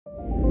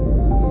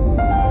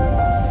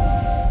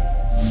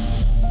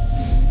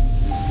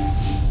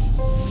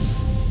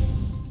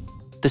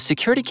The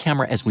security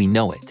camera as we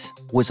know it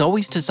was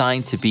always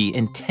designed to be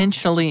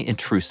intentionally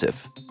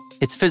intrusive,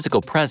 its physical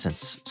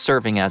presence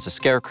serving as a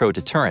scarecrow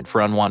deterrent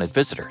for unwanted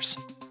visitors.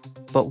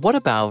 But what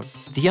about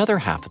the other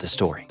half of the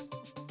story?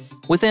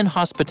 Within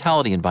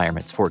hospitality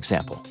environments, for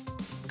example,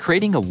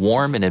 creating a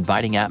warm and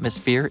inviting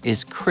atmosphere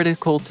is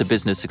critical to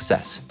business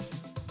success.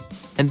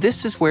 And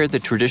this is where the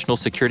traditional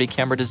security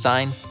camera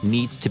design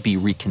needs to be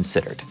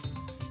reconsidered.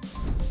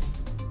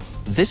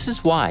 This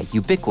is why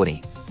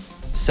Ubiquiti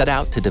set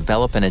out to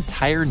develop an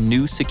entire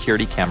new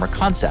security camera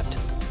concept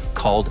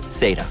called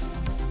Theta.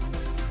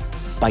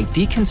 By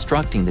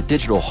deconstructing the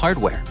digital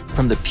hardware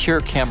from the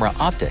pure camera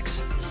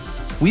optics,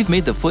 we've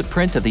made the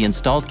footprint of the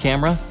installed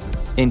camera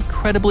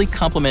incredibly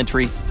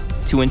complementary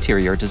to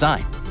interior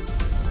design.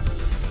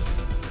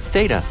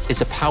 Theta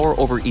is a Power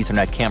over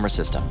Ethernet camera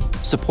system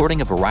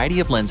supporting a variety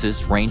of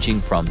lenses ranging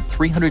from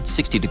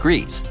 360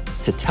 degrees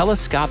to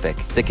telescopic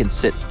that can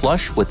sit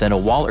flush within a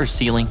wall or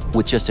ceiling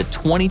with just a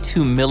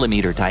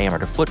 22mm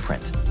diameter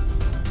footprint.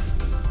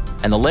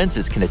 And the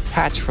lenses can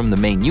attach from the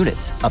main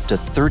unit up to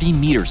 30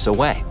 meters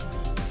away.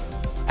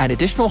 An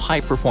additional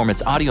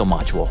high-performance audio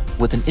module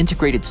with an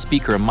integrated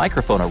speaker and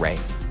microphone array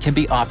can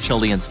be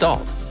optionally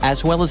installed,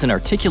 as well as an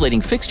articulating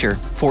fixture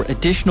for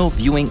additional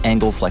viewing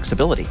angle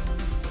flexibility.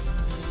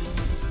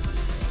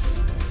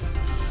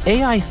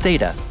 AI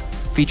Theta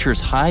features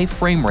high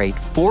frame rate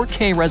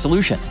 4K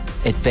resolution,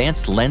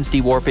 advanced lens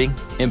dewarping,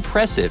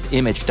 impressive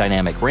image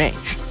dynamic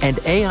range, and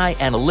AI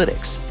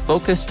analytics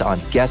focused on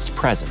guest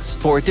presence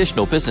for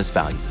additional business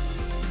value.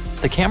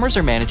 The cameras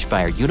are managed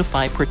by our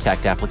UniFi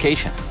Protect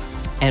application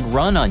and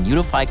run on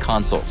UniFi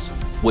consoles,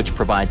 which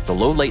provides the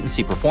low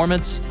latency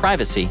performance,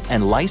 privacy,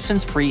 and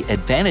license-free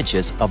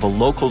advantages of a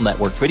local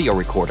network video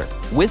recorder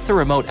with the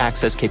remote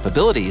access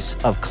capabilities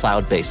of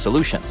cloud-based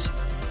solutions.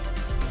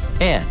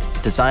 And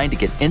designed to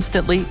get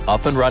instantly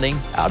up and running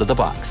out of the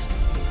box.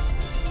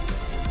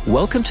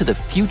 Welcome to the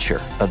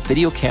future of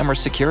video camera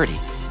security.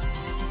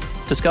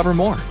 Discover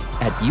more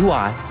at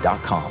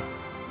UI.com.